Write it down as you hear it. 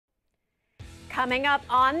Coming up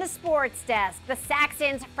on the Sports Desk, the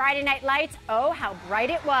Saxons Friday Night Lights, oh how bright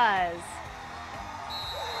it was.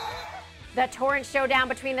 The Torrance showdown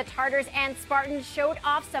between the Tartars and Spartans showed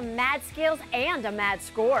off some mad skills and a mad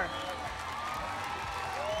score.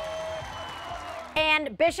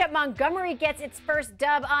 And Bishop Montgomery gets its first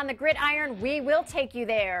dub on the gridiron. We will take you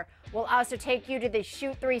there. We'll also take you to the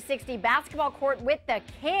Shoot 360 basketball court with the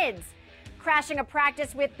kids. Crashing a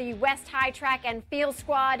practice with the West High Track and Field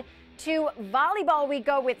Squad. To volleyball we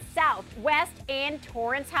go with South, West, and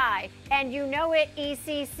Torrance High. And you know it,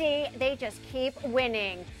 ECC, they just keep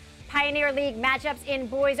winning. Pioneer League matchups in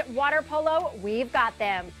boys water polo, we've got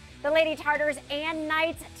them. The Lady Tartars and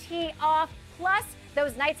Knights tee off, plus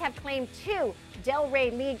those Knights have claimed 2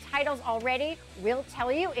 Delray League titles already. We'll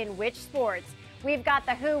tell you in which sports. We've got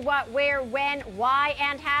the who, what, where, when, why,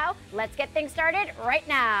 and how. Let's get things started right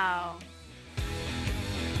now.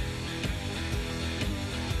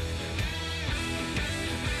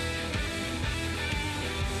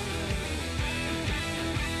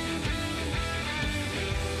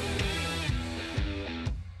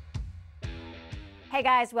 Hey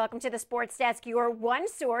guys, welcome to the Sports Desk, your one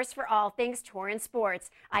source for all things Torrance sports.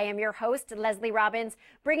 I am your host, Lesley Robins,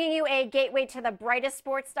 bringing you a gateway to the brightest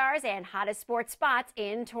sports stars and hottest sports spots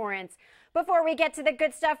in Torrance. Before we get to the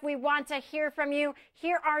good stuff, we want to hear from you.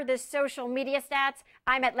 Here are the social media stats.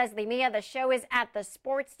 I'm at Leslie Mia. The show is at the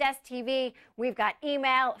Sports Desk TV. We've got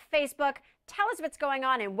email, Facebook. Tell us what's going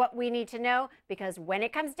on and what we need to know, because when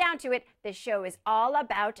it comes down to it, this show is all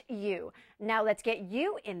about you. Now let's get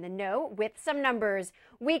you in the know with some numbers.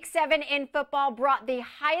 Week 7 in football brought the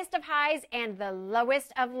highest of highs and the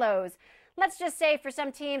lowest of lows. Let's just say for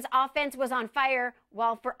some teams, offense was on fire,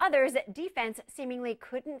 while for others, defense seemingly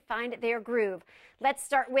couldn't find their groove. Let's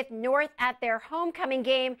start with North at their homecoming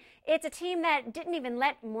game. It's a team that didn't even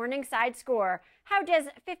let Morningside score. How does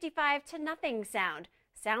 55-0 sound?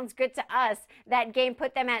 Sounds good to us. That game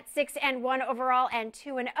put them at 6-1 overall and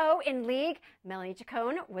 2-0 in league. Melanie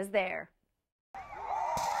Chacon was there.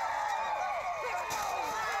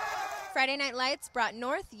 Friday Night Lights brought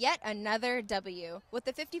North yet another W. With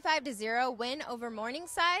the 55-0 win over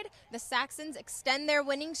Morningside, the Saxons extend their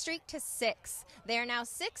winning streak to 6. They are now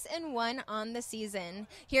 6-1 on the season.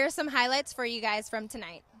 Here are some highlights for you guys from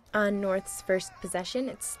tonight. On North's first possession,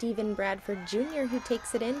 it's Stephen Bradford Jr. who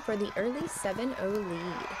takes it in for the early 7-0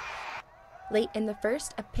 lead. Late in the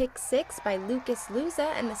first, a pick 6 by Lucas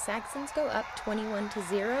Luza, and the Saxons go up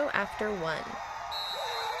 21-0 after 1.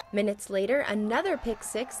 Minutes later, another pick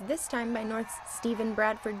 6, this time by North's Stephen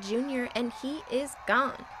Bradford Jr., and he is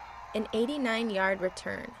gone. An 89-yard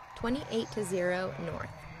return, 28-0 North.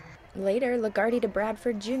 Later, Lagarde to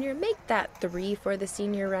Bradford Jr. make that 3 for the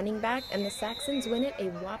senior running back, and the Saxons win it a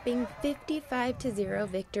whopping 55-0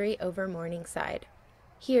 victory over Morningside.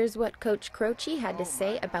 Here's what Coach Croce had to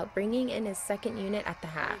say about bringing in his second unit at the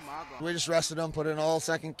half. We just rested them, put in all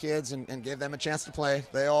second kids, and gave them a chance to play.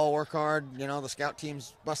 They all work hard. You know, the scout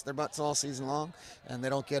teams bust their butts all season long, and they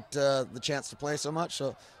don't get the chance to play so much.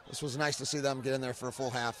 So this was nice to see them get in there for a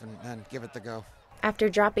full half and give it the go. After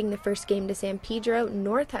dropping the first game to San Pedro,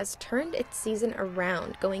 North has turned its season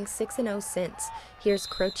around, going 6-0 since. Here's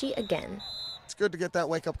Croce again. It's good to get that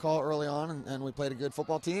wake-up call early on, and we played a good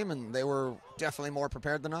football team, and they were definitely more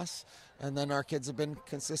prepared than us. And then our kids have been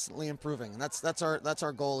consistently improving, and that's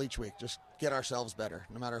our goal each week, just get ourselves better,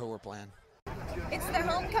 no matter who we're playing. It's the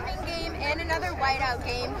homecoming game and another whiteout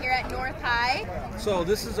game here at North High. So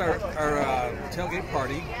this is our tailgate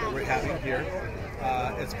party that we're having here.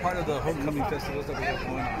 It's part of the homecoming festivals that we have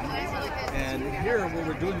going on. And here, what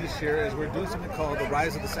we're doing this year is we're doing something called the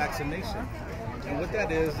Rise of the Saxon Nation. And what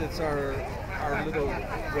that is, it's our little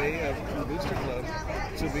way of Booster Club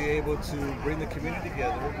to be able to bring the community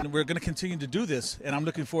together. And we're going to continue to do this, and I'm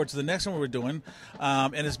looking forward to the next one we're doing,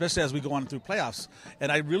 and especially as we go on through playoffs.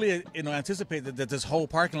 And I really, anticipate that this whole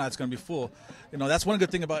parking lot is going to be full. That's one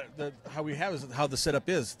good thing about how we have is how the setup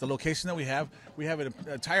is. The location that we have an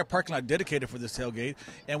entire parking lot dedicated for this tailgate,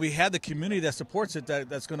 and we have the community that supports it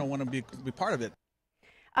that's going to want to be part of it.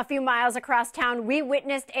 A few miles across town, we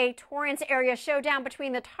witnessed a Torrance area showdown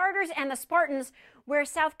between the Tartars and the Spartans, where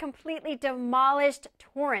South completely demolished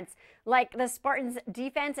Torrance. Like the Spartans'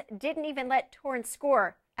 defense didn't even let Torrance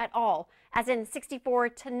score at all, as in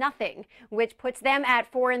 64-0, which puts them at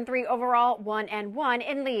 4-3 overall, 1-1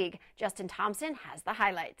 in league. Justin Thompson has the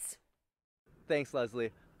highlights. Thanks,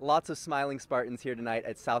 Leslie. Lots of smiling Spartans here tonight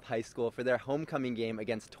at South High School for their homecoming game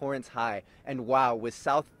against Torrance High. And wow, was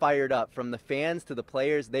South fired up. From the fans to the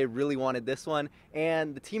players, they really wanted this one,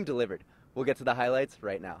 and the team delivered. We'll get to the highlights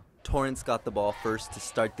right now. Torrance got the ball first to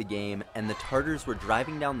start the game, and the Tartars were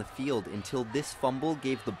driving down the field until this fumble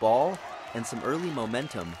gave the ball and some early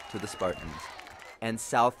momentum to the Spartans. And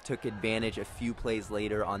South took advantage a few plays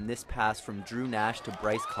later on this pass from Drew Nash to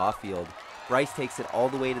Bryce Caulfield. Bryce takes it all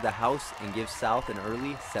the way to the house and gives South an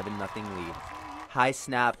early 7-0 lead. High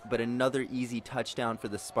snap, but another easy touchdown for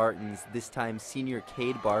the Spartans, this time senior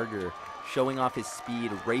Cade Barger, showing off his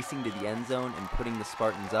speed, racing to the end zone and putting the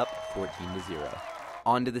Spartans up 14-0.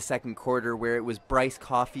 On to the second quarter, where it was Bryce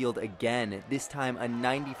Caulfield again, this time a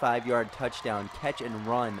 95-yard touchdown, catch and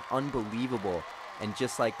run, unbelievable. And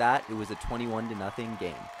just like that, it was a 21-0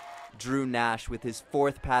 game. Drew Nash with his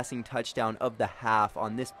 4th passing touchdown of the half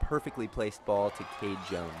on this perfectly placed ball to Cade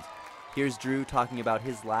Jones. Here's Drew talking about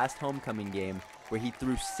his last homecoming game, where he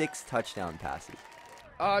threw 6 touchdown passes.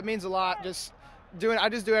 It means a lot. I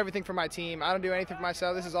just do everything for my team. I don't do anything for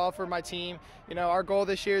myself. This is all for my team. You know, our goal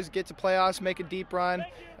this year is get to playoffs, make a deep run,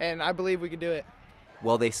 and I believe we can do it.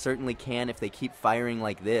 Well, they certainly can if they keep firing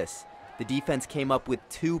like this. The defense came up with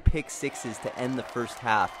 2 pick sixes to end the first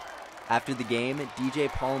half. After the game, DJ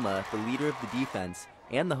Palma, the leader of the defense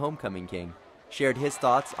and the homecoming king, shared his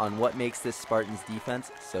thoughts on what makes this Spartans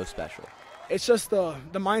defense so special. It's just the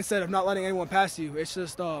mindset of not letting anyone pass you. It's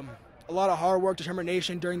just a lot of hard work,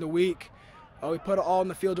 determination during the week. We put it all in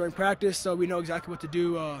the field during practice, so we know exactly what to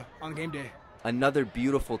do on game day. Another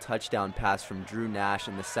beautiful touchdown pass from Drew Nash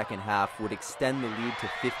in the second half would extend the lead to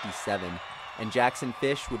 57, and Jackson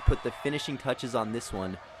Fish would put the finishing touches on this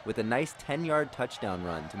one with a nice 10-yard touchdown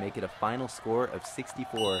run to make it a final score of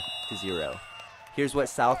 64-0. Here's what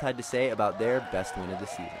South had to say about their best win of the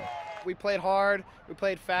season. We played hard, we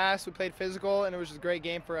played fast, we played physical, and it was just a great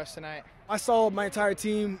game for us tonight. I saw my entire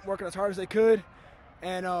team working as hard as they could,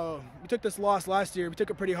 and we took this loss last year. We took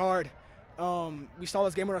it pretty hard. We saw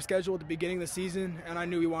this game on our schedule at the beginning of the season, and I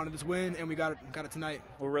knew we wanted this win, and we got it tonight.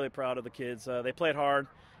 We're really proud of the kids. They played hard.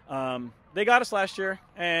 They got us last year,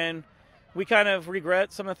 and we kind of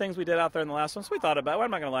regret some of the things we did out there in the last one, so we thought about it. I'm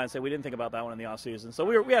not going to lie and say we didn't think about that one in the offseason. So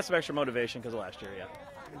we had some extra motivation because of last year, yeah.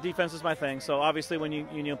 Defense is my thing, so obviously when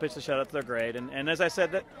you pitch the shutouts, they're great. And as I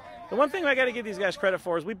said, that the one thing I got to give these guys credit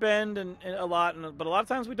for is we bend and a lot, but a lot of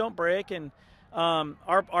times we don't break, and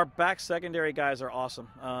our back secondary guys are awesome.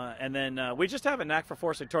 And then we just have a knack for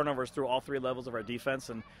forcing turnovers through all 3 levels of our defense,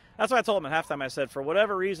 and that's why I told them at halftime. I said, for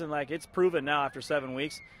whatever reason, like, it's proven now after 7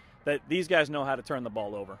 weeks that these guys know how to turn the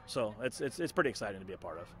ball over. So it's pretty exciting to be a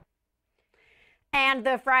part of. And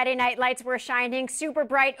the Friday night lights were shining super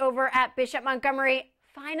bright over at Bishop Montgomery,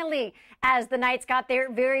 finally, as the Knights got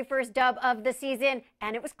their very first dub of the season,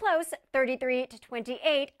 and it was close,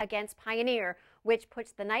 33-28 against Pioneer, which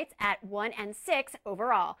puts the Knights at 1-6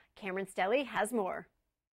 overall. Cameron Stelly has more.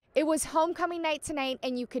 It was homecoming night tonight,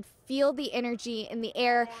 and you could feel the energy in the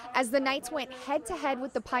air as the Knights went head-to-head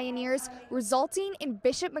with the Pioneers, resulting in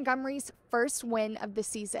Bishop Montgomery's first win of the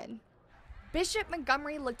season. Bishop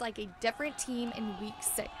Montgomery looked like a different team in Week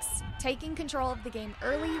 6, taking control of the game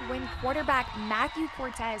early when quarterback Matthew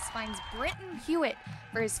Cortez finds Brenton Hewitt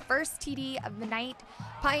for his first TD of the night.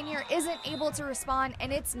 Pioneer isn't able to respond,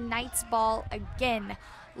 and it's Knights ball again.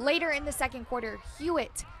 Later in the second quarter,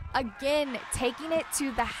 Hewitt again taking it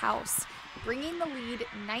to the house, bringing the lead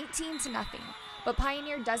 19-0. But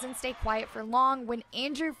Pioneer doesn't stay quiet for long when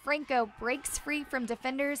Andrew Franco breaks free from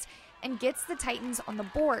defenders and gets the Titans on the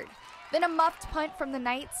board. Then a muffed punt from the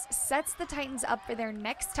Knights sets the Titans up for their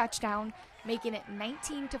next touchdown, making it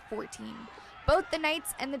 19-14. Both the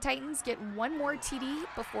Knights and the Titans get one more TD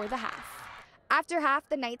before the half. After half,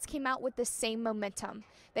 the Knights came out with the same momentum.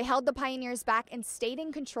 They held the Pioneers back and stayed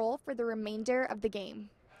in control for the remainder of the game.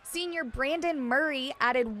 Senior Brandon Murray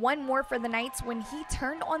added one more for the Knights when he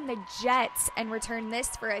turned on the Jets and returned this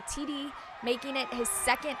for a TD, making it his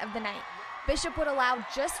second of the night. Bishop would allow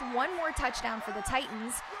just one more touchdown for the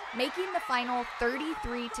Titans, making the final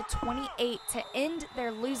 33-28 to end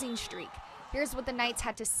their losing streak. Here's what the Knights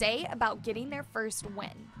had to say about getting their first win.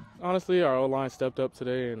 Honestly, our O-line stepped up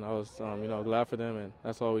today, and I was, glad for them, and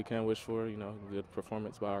that's all we can wish for. Good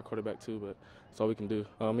performance by our quarterback too, but that's all we can do.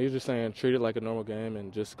 He was just saying, treat it like a normal game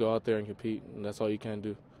and just go out there and compete, and that's all you can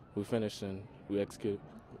do. We finished and we executed.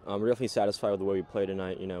 We're definitely satisfied with the way we played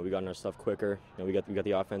tonight. We got our stuff quicker. We got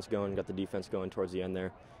the offense going, got the defense going towards the end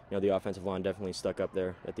there. The offensive line definitely stuck up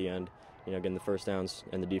there at the end. Getting the first downs,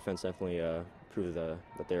 and the defense definitely proved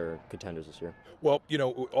that they're contenders this year. Well,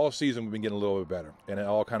 all season we've been getting a little bit better, and it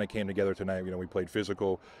all kind of came together tonight. We played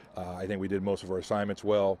physical. I think we did most of our assignments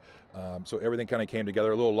well. So everything kind of came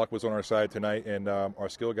together. A little luck was on our side tonight, and our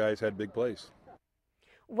skill guys had big plays.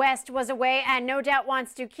 West was away and no doubt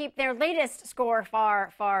wants to keep their latest score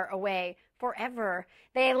far, far away forever.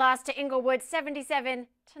 They lost to Inglewood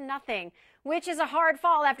 77-0, which is a hard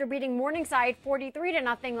fall after beating Morningside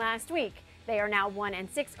 43-0 last week. They are now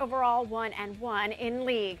 1-6 overall, 1-1 in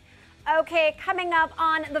league. Okay, coming up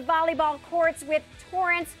on the volleyball courts with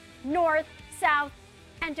Torrance, North, South,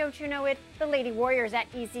 and don't you know it, the Lady Warriors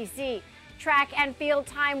at ECC. Track and field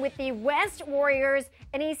time with the West Warriors.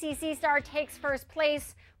 An ECC star takes first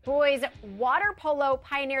place. Boys water polo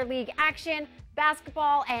Pioneer League action,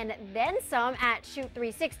 basketball, and then some at Shoot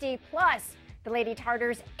 360. Plus, the Lady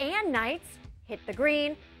Tartars and Knights hit the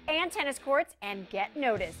green and tennis courts and get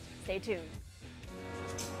noticed. Stay tuned.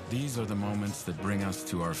 These are the moments that bring us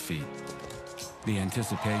to our feet. The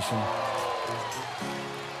anticipation,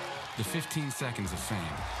 the 15 seconds of fame,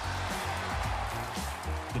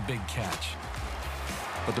 the big catch.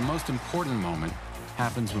 But the most important moment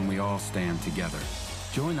happens when we all stand together.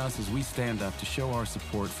 Join us as we stand up to show our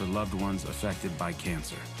support for loved ones affected by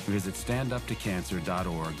cancer. Visit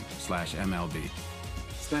standuptocancer.org/MLB.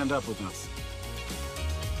 Stand up with us.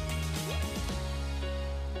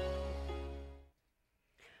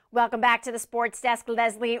 Welcome back to the Sports Desk.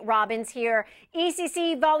 Lesley Robins here.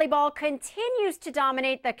 ECC volleyball continues to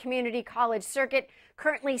dominate the community college circuit.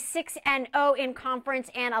 Currently 6-0 in conference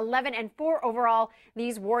and 11-4 overall.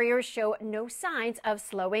 These Warriors show no signs of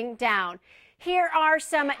slowing down. Here are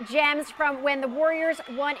some gems from when the Warriors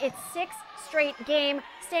won its 6th straight game,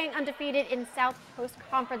 staying undefeated in South Coast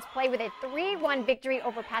Conference play with a 3-1 victory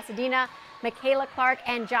over Pasadena. Michaela Clark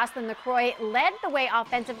and Jocelyn LaCroix led the way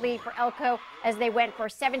offensively for Elko as they went for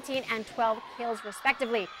 17 and 12 kills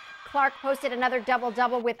respectively. Clark posted another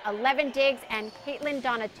double-double with 11 digs, and Caitlin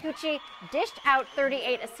Donatucci dished out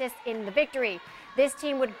 38 assists in the victory. This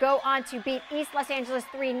team would go on to beat East Los Angeles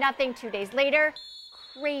 3-0 2 days later.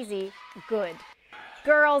 Crazy good.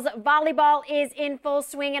 Girls volleyball is in full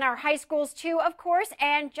swing in our high schools too, of course,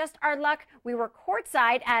 and just our luck, we were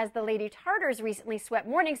courtside as the Lady Tartars recently swept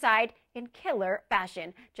Morningside in killer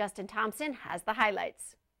fashion. Justin Thompson has the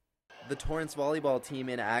highlights. The Torrance volleyball team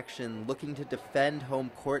in action looking to defend home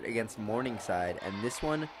court against Morningside, and this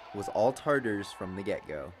one was all Tartars from the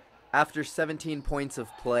get-go. After 17 points of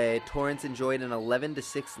play, Torrance enjoyed an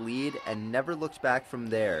 11-6 lead and never looked back from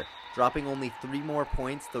there, dropping only 3 more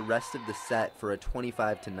points the rest of the set for a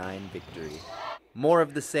 25-9 victory. More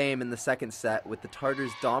of the same in the second set, with the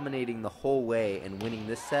Tartars dominating the whole way and winning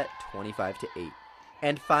this set 25-8.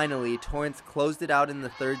 And finally, Torrance closed it out in the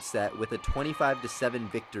third set with a 25-7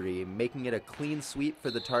 victory, making it a clean sweep for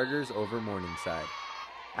the Tartars over Morningside.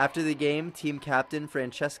 After the game, team captain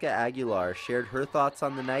Francesca Aguilar shared her thoughts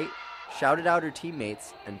on the night, shouted out her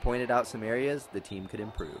teammates, and pointed out some areas the team could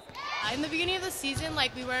improve. In the beginning of the season,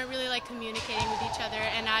 we weren't really communicating with each other,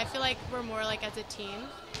 and I feel like we're more as a team,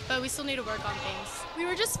 but we still need to work on things. We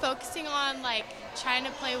were just focusing on trying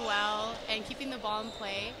to play well and keeping the ball in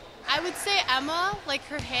play. I would say Emma,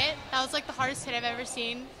 her hit, that was the hardest hit I've ever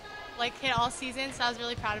seen, hit all season, so I was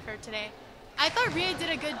really proud of her today. I thought Rhea did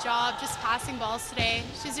a good job just passing balls today.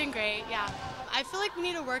 She's doing great, yeah. I feel like we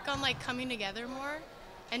need to work on coming together more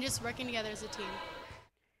and just working together as a team.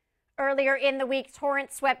 Earlier in the week,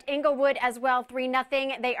 Torrance swept Inglewood as well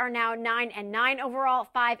 3-0. They are now 9-9 overall,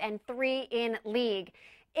 5-3 in league.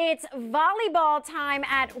 It's volleyball time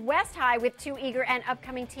at West High with 2 eager and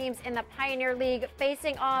upcoming teams in the Pioneer League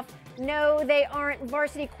facing off. No, they aren't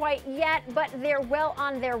varsity quite yet, but they're well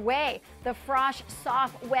on their way. The Frosh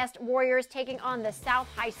Soft West Warriors taking on the South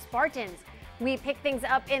High Spartans. We pick things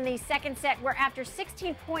up in the second set where after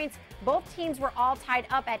 16 points, both teams were all tied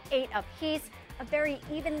up at 8 apiece. A very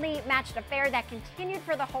evenly matched affair that continued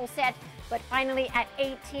for the whole set, but finally at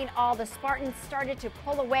 18 all, the Spartans started to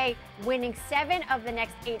pull away, winning 7 of the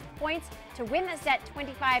next 8 points to win the set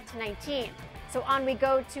 25-19. So on we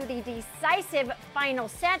go to the decisive final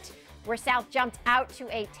set, where South jumped out to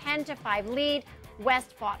a 10-5 lead.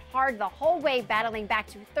 West fought hard the whole way, battling back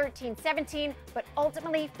to 13-17, but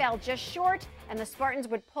ultimately fell just short, and the Spartans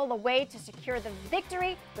would pull away to secure the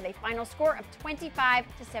victory with a final score of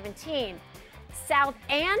 25-17. South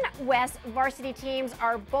and West varsity teams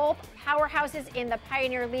are both powerhouses in the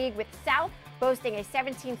Pioneer League, with South boasting a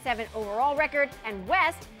 17-7 overall record and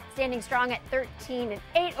West standing strong at 13-8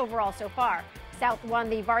 overall so far. South won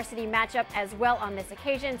the varsity matchup as well on this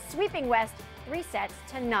occasion, sweeping West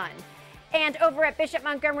 3-0. And over at Bishop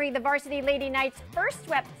Montgomery, the varsity Lady Knights first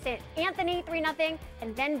swept St. Anthony 3-0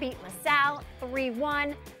 and then beat LaSalle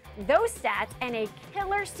 3-1. Those stats and a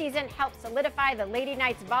killer season helped solidify the Lady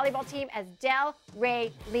Knights volleyball team as Del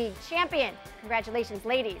Rey League champion. Congratulations,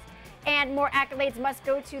 ladies. And more accolades must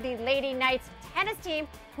go to the Lady Knights tennis team,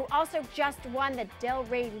 who also just won the Del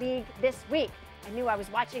Rey League this week. I knew I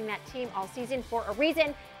was watching that team all season for a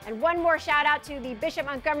reason. And one more shout out to the Bishop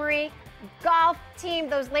Montgomery golf team,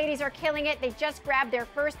 those ladies are killing it. They just grabbed their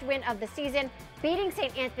first win of the season, beating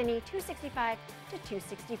St. Anthony 265 to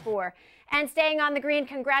 264. And staying on the green,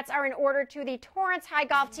 congrats are in order to the Torrance High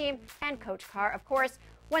golf team and Coach Carr, of course.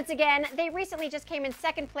 Once again, they recently just came in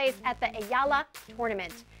second place at the Ayala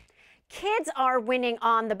tournament. Kids are winning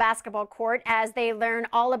on the basketball court as they learn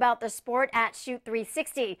all about the sport at Shoot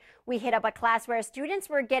 360. We hit up a class where students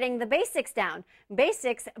were getting the basics down.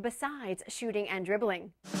 Basics besides shooting and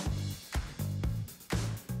dribbling.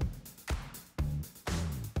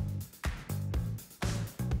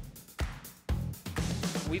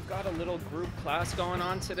 We've got a little group class going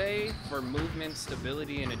on today for movement,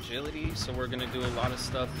 stability, and agility. So we're gonna do a lot of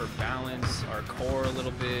stuff for balance, our core a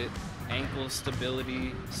little bit, ankle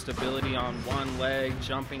stability, stability on one leg,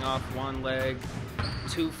 jumping off one leg,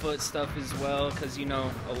 2-foot stuff as well, because you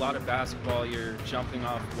know, a lot of basketball you're jumping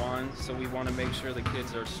off one, so we want to make sure the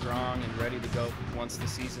kids are strong and ready to go once the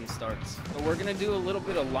season starts. But we're going to do a little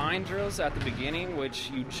bit of line drills at the beginning,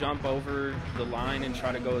 which you jump over the line and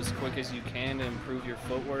try to go as quick as you can to improve your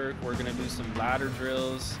footwork. We're going to do some ladder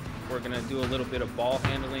drills. We're going to do a little bit of ball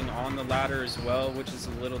handling on the ladder as well, which is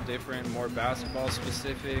a little different, more basketball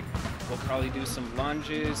specific. We'll probably do some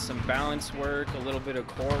lunges, some balance work, a little bit of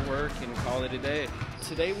core work, and call it a day.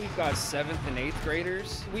 Today we've got 7th and 8th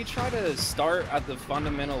graders. We try to start at the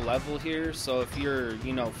fundamental level here, so if you're,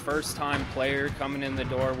 first time player coming in the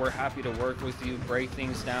door, we're happy to work with you, break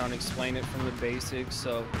things down, explain it from the basics,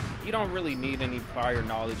 so you don't really need any prior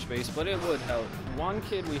knowledge base, but it would help. One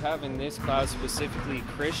kid we have in this class, specifically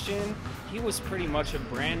Christian, he was pretty much a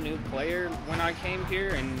brand new player when I came here,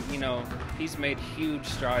 and he's made huge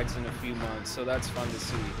strides in a few months, so that's fun to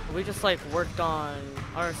see. We just worked on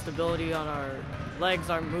our stability, on our legs,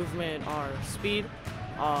 our movement, our speed.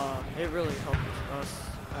 It really helped us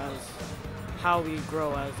as how we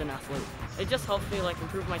grow as an athlete. It just helps me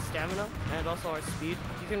improve my stamina and also our speed.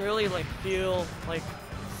 You can really feel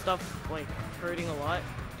stuff hurting a lot.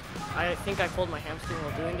 I think I pulled my hamstring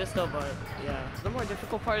while doing this though, but yeah. The more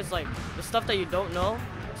difficult part is the stuff that you don't know.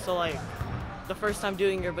 So the first time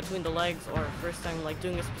doing your between the legs or first time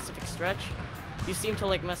doing a specific stretch, you seem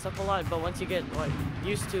to mess up a lot, but once you get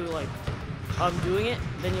used to doing it,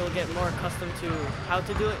 then you'll get more accustomed to how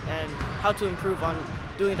to do it and how to improve on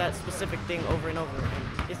doing that specific thing over and over.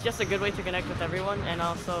 And it's just a good way to connect with everyone and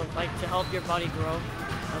also to help your body grow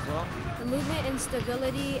as well. The movement and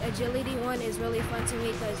stability, agility one is really fun to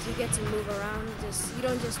me because you get to move around. You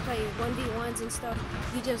don't just play 1v1s and stuff.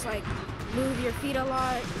 You just move your feet a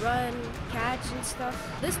lot, run, catch and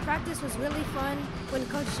stuff. This practice was really fun. When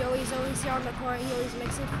Coach Joey's always here on the court, he always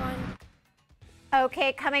makes it fun.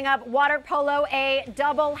 Okay, coming up, water polo, a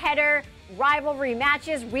double-header rivalry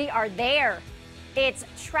matches. We are there. It's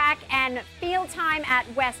track and field time at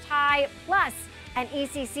West High, plus an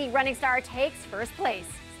ECC Running Star takes first place.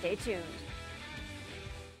 Stay tuned.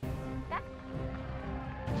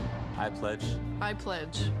 I pledge. I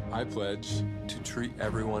pledge. I pledge to treat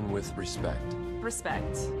everyone with respect.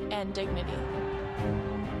 Respect and dignity.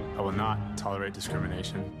 I will not tolerate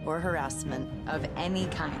discrimination or harassment of any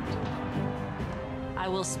kind. I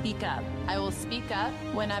will speak up. I will speak up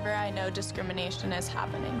whenever I know discrimination is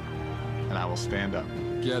happening. And I will stand up.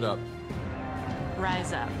 Get up.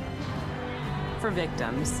 Rise up. For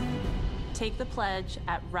victims. Take the pledge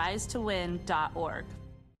at risetowin.org.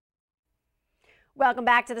 Welcome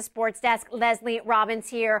back to the Sports Desk. Lesley Robins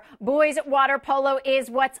here. Boys water polo is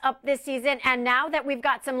what's up this season. And now that we've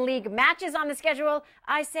got some league matches on the schedule,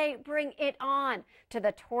 I say bring it on. To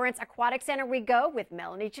the Torrance Aquatic Center we go with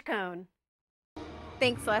Melanie Chacon.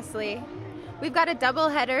 Thanks, Lesley. We've got a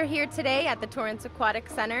doubleheader here today at the Torrance Aquatic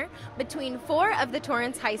Center between 4 of the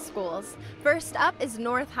Torrance high schools. First up is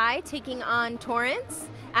North High taking on Torrance.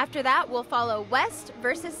 After that, we'll follow West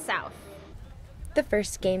versus South. The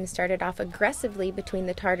first game started off aggressively between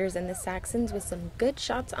the Tartars and the Saxons with some good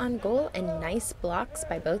shots on goal and nice blocks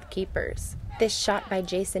by both keepers. This shot by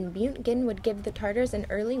Jason Buntgen would give the Tartars an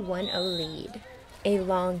early 1-0 lead. A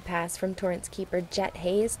long pass from Torrance keeper Jet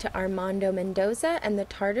Hayes to Armando Mendoza, and the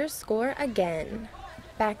Tartars score again.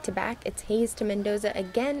 Back to back, it's Hayes to Mendoza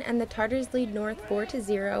again, and the Tartars lead North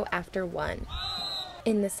 4-0 after 1.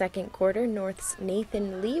 In the second quarter, North's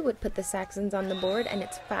Nathan Lee would put the Saxons on the board, and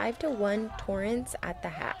it's 5-1 Torrance at the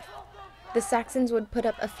half. The Saxons would put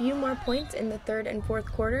up a few more points in the third and fourth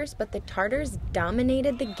quarters, but the Tartars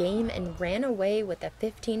dominated the game and ran away with a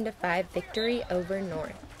 15-5 victory over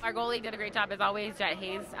North. Our goalie did a great job as always, Jet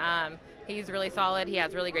Hayes. He's really solid. He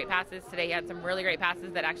has really great passes. Today he had some really great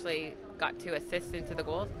passes that actually got to assist into the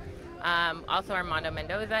goals. Also Armando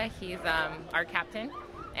Mendoza, he's our captain,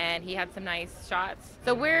 and he had some nice shots.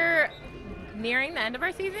 So we're nearing the end of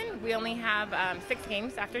our season. We only have 6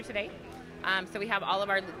 games after today. So we have all of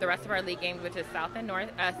the rest of our league games, which is South, North,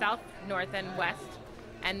 and West.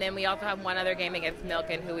 And then we also have one other game against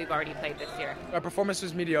Milken, who we've already played this year. Our performance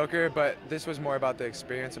was mediocre, but this was more about the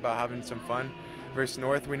experience, about having some fun. Versus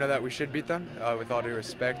North, we know that we should beat them, with all due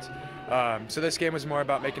respect. So this game was more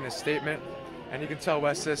about making a statement. And you can tell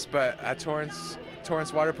West this, but at Torrance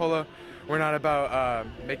Water Polo, we're not about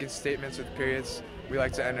making statements with periods. We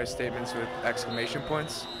like to end our statements with exclamation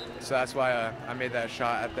points. So that's why I made that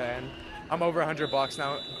shot at the end. I'm over 100 blocks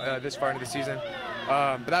now this far into the season.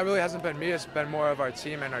 But that really hasn't been me. It's been more of our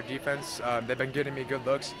team and our defense. They've been getting me good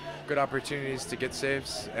looks, good opportunities to get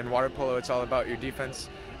saves. And water polo, it's all about your defense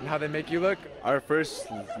and how they make you look. Our first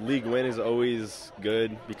league win is always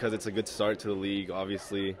good because it's a good start to the league,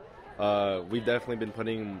 obviously. We've definitely been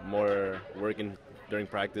putting more work in during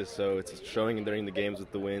practice, so it's showing during the games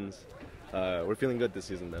with the wins. We're feeling good this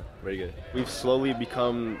season, though. Very good. We've slowly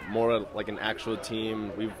become more like an actual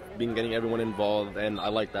team. We've been getting everyone involved, and I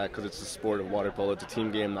like that because it's a sport of water polo. It's a team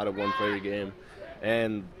game, not a one-player game.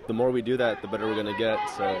 And the more we do that, the better we're going to get,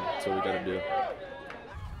 so that's what we got to do.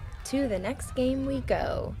 To the next game we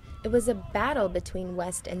go. It was a battle between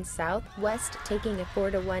West and South, West taking a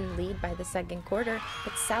 4-1 lead by the second quarter,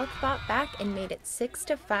 but South fought back and made it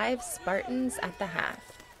 6-5 Spartans at the half.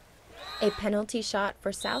 A penalty shot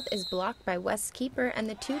for South is blocked by West's keeper, and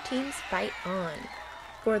the two teams fight on.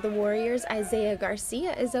 For the Warriors, Isaiah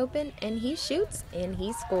Garcia is open, and he shoots, and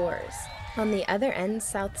he scores. On the other end,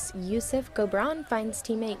 South's Yusuf Gobran finds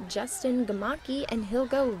teammate Justin Gamaki, and he'll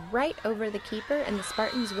go right over the keeper, and the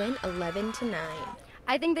Spartans win 11-9.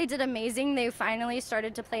 I think they did amazing. They finally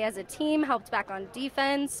started to play as a team, helped back on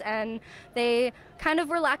defense, and they kind of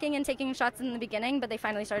were lacking in taking shots in the beginning, but they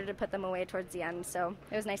finally started to put them away towards the end, so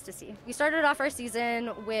it was nice to see. We started off our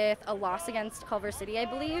season with a loss against Culver City, I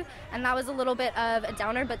believe, and that was a little bit of a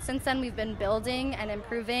downer, but since then we've been building and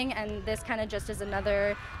improving, and this kind of just is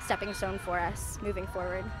another stepping stone for us moving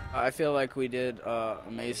forward. I feel like we did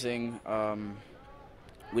amazing.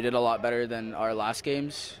 We did a lot better than our last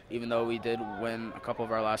games, even though we did win a couple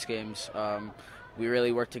of our last games. We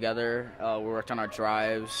really worked together. We worked on our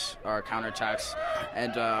drives, our counterattacks,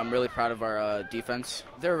 and I'm really proud of our defense.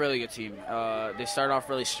 They're a really good team. They started off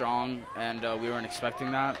really strong, and we weren't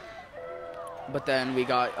expecting that. But then we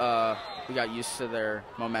got used to their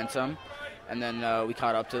momentum, and then we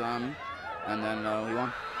caught up to them, and then we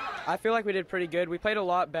won. I feel like we did pretty good. We played a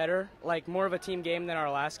lot better, like more of a team game than our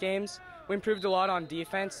last games. We improved a lot on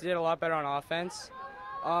defense, did a lot better on offense.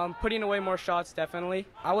 Putting away more shots, definitely.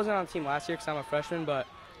 I wasn't on the team last year because I'm a freshman, but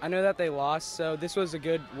I know that they lost, so this was a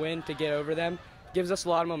good win to get over them. Gives us a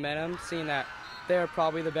lot of momentum, seeing that they're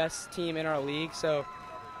probably the best team in our league. So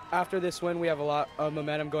after this win, we have a lot of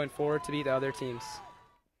momentum going forward to beat the other teams.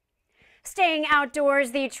 Staying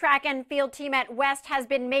outdoors, the track and field team at West has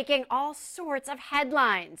been making all sorts of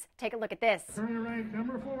headlines. Take a look at this. Currently ranked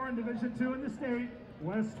number 4 in Division II in the state,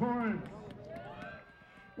 West Torrance.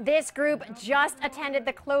 This group just attended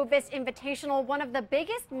the Clovis Invitational, one of the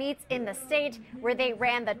biggest meets in the state, where they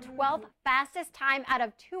ran the 12th fastest time out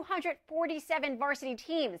of 247 varsity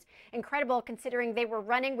teams. Incredible considering they were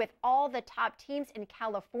running with all the top teams in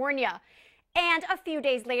California. And a few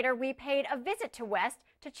days later, we paid a visit to West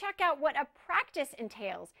to check out what a practice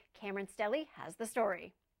entails. Cameron Stelly has the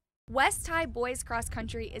story. West High Boys Cross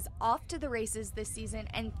Country is off to the races this season,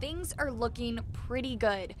 and things are looking pretty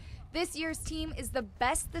good. This year's team is the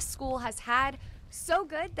best the school has had, so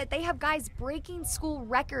good that they have guys breaking school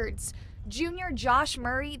records. Junior Josh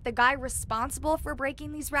Murray, the guy responsible for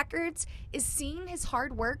breaking these records, is seeing his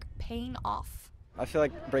hard work paying off. I feel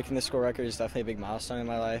like breaking the school record is definitely a big milestone in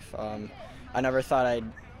my life. I never thought I'd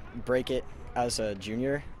break it as a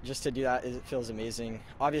junior. Just to do that, it feels amazing.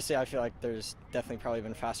 Obviously, I feel like there's definitely probably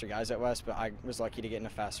been faster guys at West, but I was lucky to get in a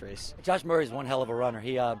fast race. Josh Murray's one hell of a runner.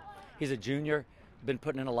 He's a junior, been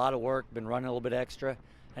putting in a lot of work, been running a little bit extra,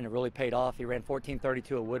 and it really paid off. He ran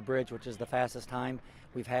 14:32 at Woodbridge, which is the fastest time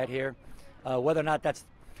we've had here. Whether or not that's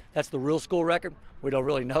the real school record, we don't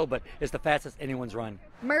really know, but it's the fastest anyone's run.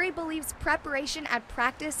 Murray believes preparation at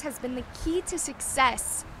practice has been the key to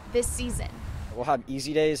success this season. We'll have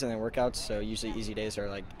easy days and then workouts, so usually easy days are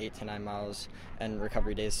like 8 to 9 miles, and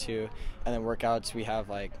recovery days too. And then workouts, we have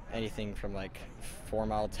like anything from like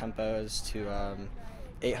 4-mile tempos to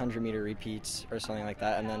 800-meter repeats or something like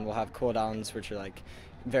that. And then we'll have cool downs, which are like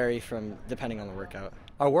vary from depending on the workout.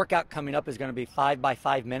 Our workout coming up is going to be 5 by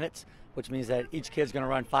 5 minutes, which means that each kid's going to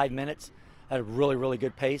run 5 minutes. at a really, really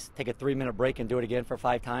good pace, take a 3-minute break and do it again for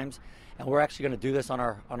 5 times. And we're actually going to do this on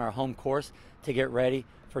our home course to get ready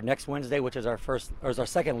for next Wednesday, which is our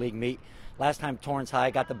second league meet. Last time Torrance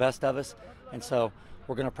High got the best of us, and so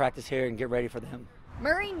we're going to practice here and get ready for them.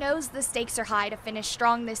 Murray knows the stakes are high to finish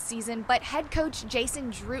strong this season, but head coach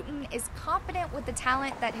Jason Druten is confident with the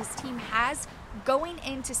talent that his team has going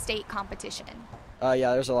into state competition.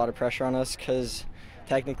 Yeah, there's a lot of pressure on us because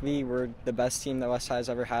technically we're the best team that West High's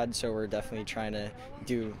ever had, so we're definitely trying to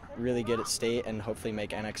do really good at state and hopefully make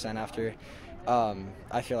NXN after.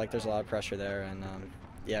 I feel like there's a lot of pressure there, and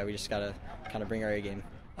yeah, we just got to kind of bring our A game.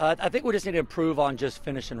 I think we just need to improve on just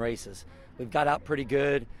finishing races. We've got out pretty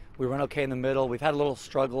good. We run okay in the middle. We've had a little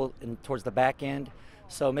struggle towards the back end.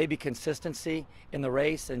 So maybe consistency in the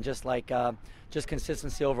race and just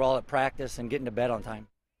consistency overall at practice and getting to bed on time.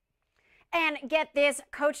 And get this,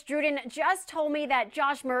 Coach Druten just told me that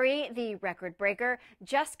Josh Murray, the record breaker,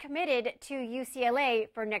 just committed to UCLA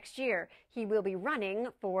for next year. He will be running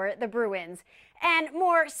for the Bruins. And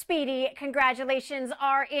more speedy congratulations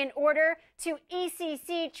are in order to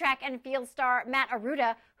ECC track and field star Matt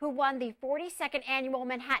Arruda, who won the 42nd annual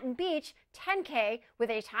Manhattan Beach 10K with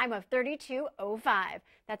a time of 32:05.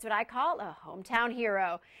 That's what I call a hometown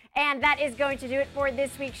hero. And that is going to do it for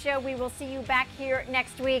this week's show. We will see you back here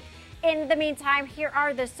next week. In the meantime, here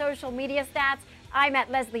are the social media stats. I'm at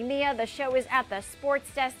Lesley Mia. The show is at the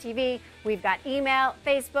Sportsdesk TV. We've got email,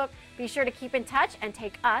 Facebook. Be sure to keep in touch and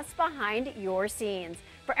take us behind your scenes.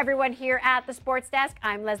 For everyone here at the Sportsdesk,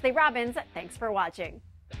 I'm Lesley Robins. Thanks for watching.